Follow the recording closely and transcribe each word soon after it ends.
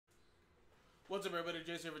What's up, everybody?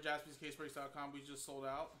 Jason here for JaspysCaseBreaks.com. We just sold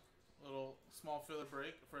out a little small filler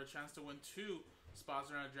break for a chance to win 2 spots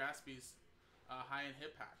around Jaspy's high-end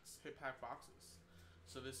hit pack boxes.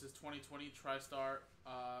 So this is 2020 Tristar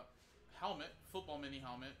helmet, football mini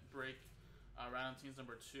helmet break, Random Teams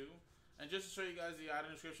number 2. And just to show you guys, the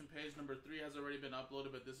item description page number 3 has already been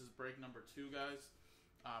uploaded, but this is break number 2, guys.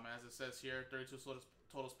 As it says here, 32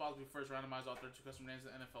 total spots. We first randomize all 32 customer names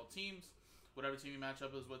of NFL teams. Whatever team you match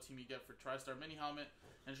up is what team you get for Tristar mini helmet.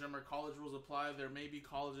 And remember, college rules apply. There may be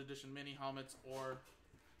college edition mini helmets or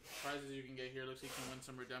prizes you can get here. Looks like you can win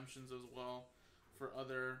some redemptions as well for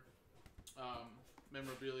other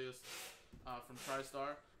memorabilia from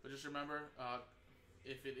Tristar. But just remember,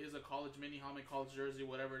 if it is a college mini helmet, college jersey,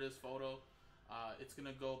 whatever it is, photo, it's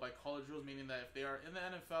going to go by college rules, meaning that if they are in the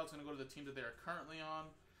NFL, it's going to go to the team that they are currently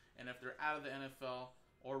on. And if they're out of the NFL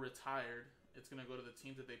or retired, it's going to go to the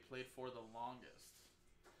teams that they played for the longest.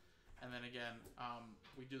 And then again,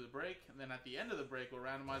 we do the break, and then at the end of the break, we'll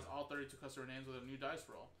randomize all 32 customer names with a new dice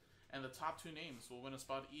roll. And the top 2 names will win a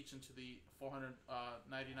spot each into the $500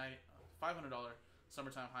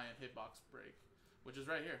 summertime high-end hitbox break, which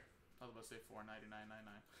is right here. I was about to say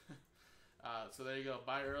 $499.99. So there you go.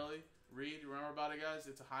 Buy early. Read. Remember about it, guys.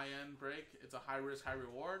 It's a high-end break. It's a high-risk,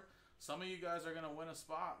 high-reward. Some of you guys are going to win a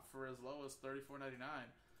spot for as low as $34.99.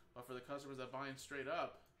 But for the customers that buy in straight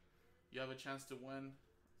up, you have a chance to win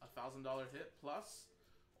a $1,000 hit plus,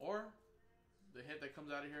 or the hit that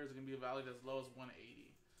comes out of here is going to be valued as low as $180.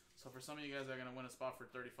 So for some of you guys that are going to win a spot for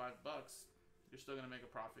 $35, you're still going to make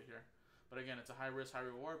a profit here. But again, it's a high risk, high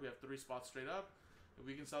reward. We have 3 spots straight up. If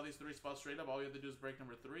we can sell these 3 spots straight up, all we have to do is break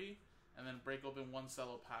number 3, and then break open 1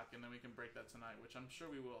 cello pack, and then we can break that tonight, which I'm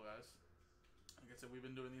sure we will, guys. Like I said, we've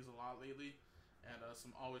been doing these a lot lately, and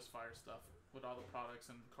some always fire stuff with all the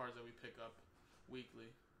products and cards that we pick up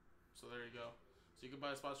weekly. So there you go. So you can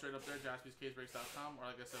buy a spot straight up there, JaspysCaseBreaks.com, or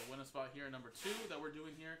like I said, win a spot here, number 2 that we're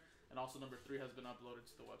doing here, and also number 3 has been uploaded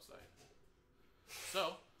to the website.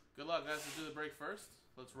 So, good luck, guys. Let's do the break first.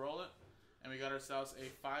 Let's roll it. And we got ourselves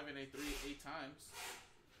a 5 and a 3 8 times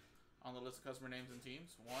on the list of customer names and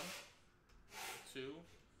teams. 1, 2,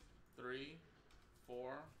 3,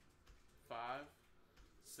 4, 5,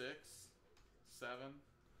 6, 7,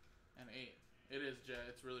 and 8. It is Jet.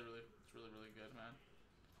 It's really good, man.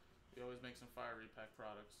 We always make some fire repack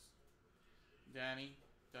products. Danny,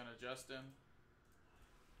 down to Justin.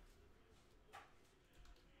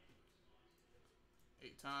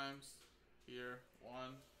 8 times. Here,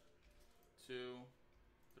 1, 2,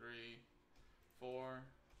 3, 4,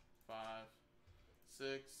 5,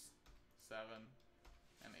 6, 7,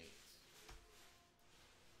 and 8.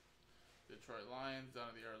 Detroit Lions down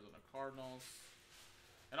to the Arizona Cardinals.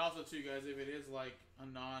 And also, too, guys, if it is like a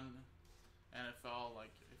non-NFL,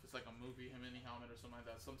 like if it's like a movie mini helmet or something like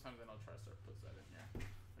that, sometimes I know Tristar puts that in here.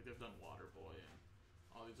 Like they've done Waterboy and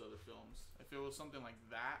all these other films. If it was something like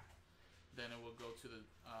that, then it will go to the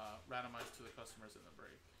randomized to the customers in the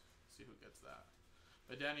break. See who gets that.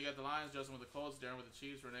 But Dan, you got the Lions, Justin with the Colts, Darren with the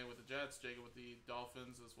Chiefs, Renee with the Jets, Jacob with the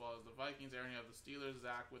Dolphins, as well as the Vikings. Aaron, you have the Steelers,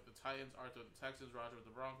 Zach with the Titans, Arthur with the Texans, Roger with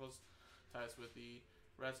the Broncos, Titus with the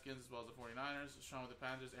Redskins, as well as the 49ers, Sean with the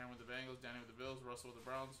Panthers, Aaron with the Bengals, Danny with the Bills, Russell with the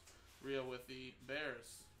Browns, Rio with the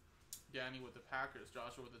Bears, Danny with the Packers,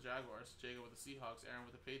 Joshua with the Jaguars, Jacob with the Seahawks, Aaron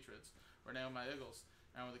with the Patriots, Renee with my Eagles,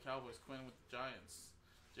 Aaron with the Cowboys, Quinn with the Giants,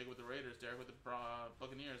 Jacob with the Raiders, Derek with the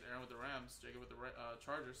Buccaneers, Aaron with the Rams, Jacob with the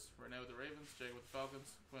Chargers, Renee with the Ravens, Jacob with the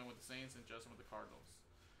Falcons, Quinn with the Saints, and Justin with the Cardinals.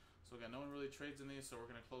 So again, no one really trades in these, so we're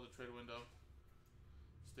going to close the trade window.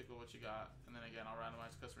 Stick with what you got. And then again, I'll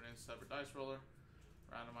randomize customer names, separate dice roller,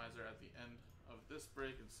 randomizer at the end of this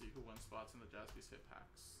break, and see who wins spots in the Jaspy's hit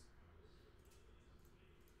packs.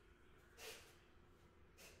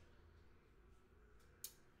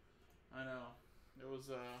 I know. It was,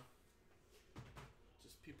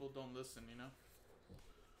 just people don't listen, you know?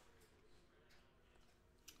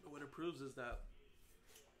 But what it proves is that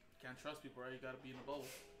you can't trust people, right? You gotta be in a bubble.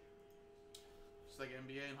 Just like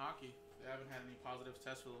NBA and hockey. They haven't had any positive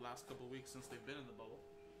tests for the last couple of weeks since they've been in the bubble.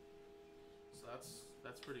 So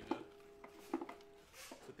that's pretty good. So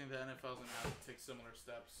I think the NFL is going to have to take similar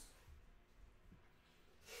steps.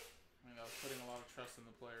 I mean, I was putting a lot of trust in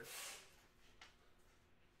the players.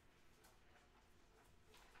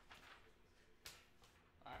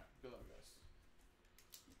 Alright, good luck, guys.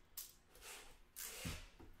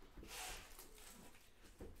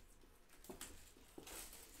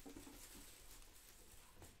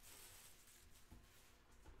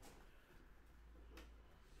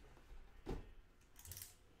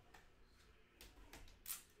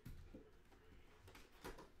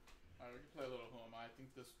 Alright, we can play a little Who Am I? I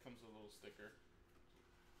think this comes with a little sticker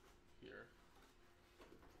here.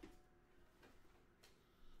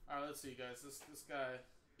 All right, let's see, guys. This guy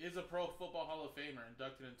is a Pro Football Hall of Famer,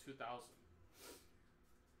 inducted in 2000.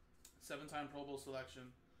 7-time Pro Bowl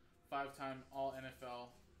selection, 5-time All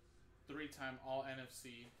NFL, 3-time All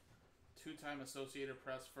NFC, 2-time Associated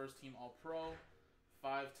Press First Team All Pro,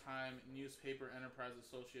 5-time Newspaper Enterprise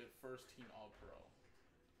Associate First Team All Pro.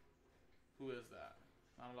 Who is that?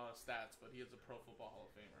 Not a lot of stats, but he is a Pro Football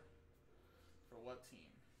Hall of Famer. For what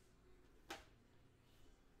team?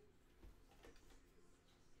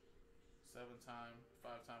 7-time,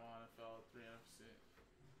 5-time All NFL, 3 NFC.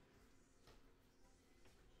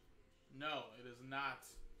 No, it is not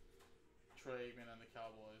Troy Aikman and the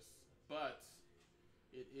Cowboys, but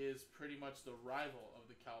it is pretty much the rival of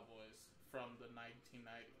the Cowboys from the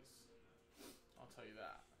 1990s. I'll tell you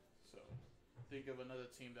that. So, think of another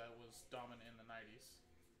team that was dominant in the 90s.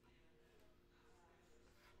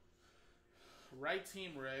 Right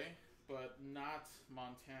team, Ray, but not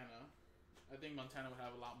Montana. I think Montana would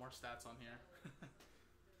have a lot more stats on here.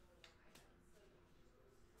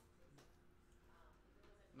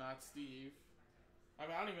 Not Steve. I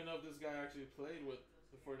mean, I don't even know if this guy actually played with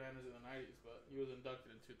the 49ers in the 90s, but he was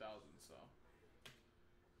inducted in 2000, so.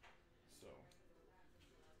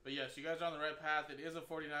 But yes, you guys are on the right path. It is a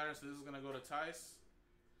 49er, so this is going to go to Tice.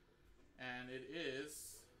 And it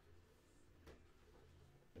is...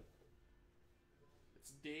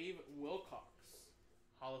 It's Dave Wilcox,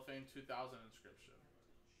 Hall of Fame 2000 inscription.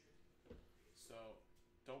 So,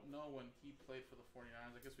 don't know when he played for the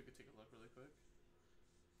 49ers. I guess we could take a look really quick.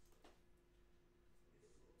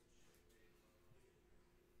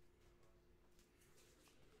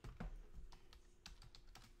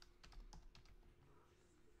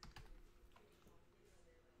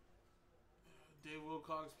 Dave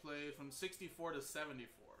Wilcox played from 64 to 74.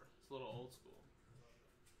 It's a little old school.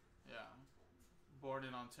 Yeah. Born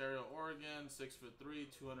in Ontario, Oregon, 6'3",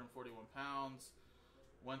 241 pounds.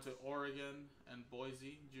 Went to Oregon and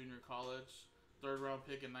Boise Junior College. 3rd round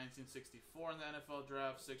pick in 1964 in the NFL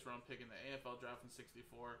draft. 6th round pick in the AFL draft in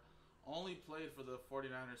 64. Only played for the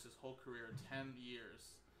 49ers his whole career, 10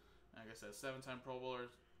 years. Like I said, 7-time Pro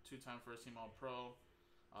Bowler, 2-time First Team All-Pro,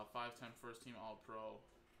 5-time First Team All-Pro.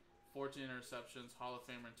 14 interceptions, Hall of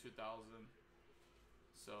Famer in 2000.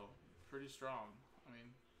 So, pretty strong. I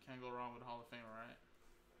mean, can't go wrong with Hall of Famer, right?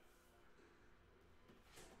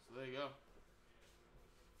 So, there you go.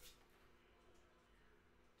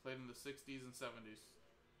 Played in the 60s and 70s.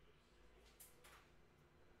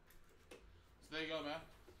 So, there you go, man.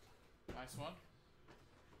 Nice one.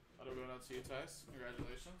 That'll go out to you, Tice.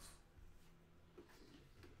 Congratulations.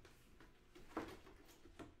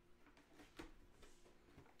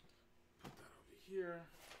 Here.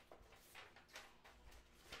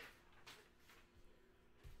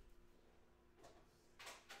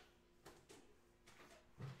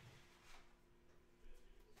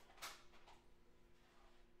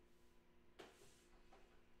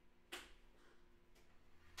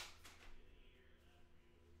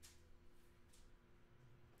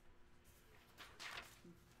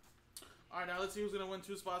 Alright, now let's see who's going to win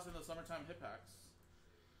 2 spots in the summertime hit packs.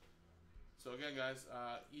 So again, guys,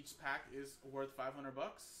 each pack is worth $500,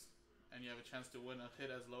 and you have a chance to win a hit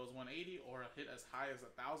as low as 180 or a hit as high as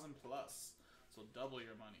 1,000 plus. So double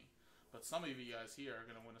your money. But some of you guys here are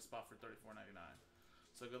gonna win a spot for $34.99.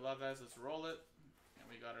 So good luck, guys. Let's roll it. And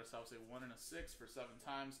we got ourselves a 1 and a 6 for 7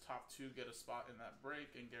 times. Top 2 get a spot in that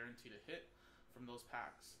break and guaranteed a hit from those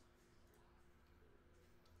packs.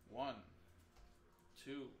 1,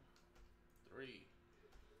 2, 3,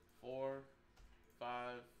 4,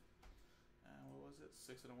 5. And what was it?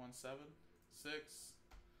 6 and a 1, 7. 6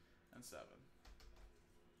 and 7.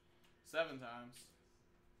 7 times.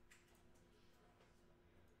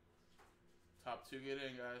 Top 2 get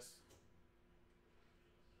in, guys.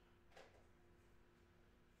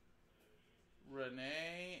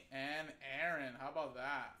 Renee and Aaron. How about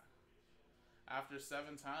that? After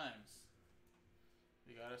 7 times.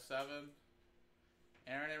 You got a 7.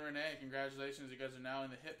 Aaron and Renee, congratulations. You guys are now in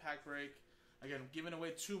the hit pack break. Again, giving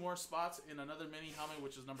away 2 more spots in another mini helmet,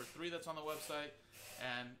 which is number 3 that's on the website.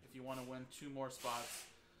 And if you want to win 2 more spots,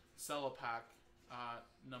 sell a pack.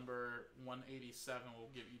 Number 187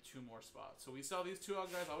 will give you 2 more spots. So we sell these 2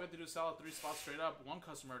 out, guys. All we have to do is sell 3 spots straight up. 1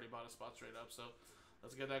 customer already bought a spot straight up. So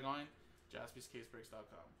let's get that going.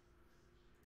 JaspysCaseBreaks.com.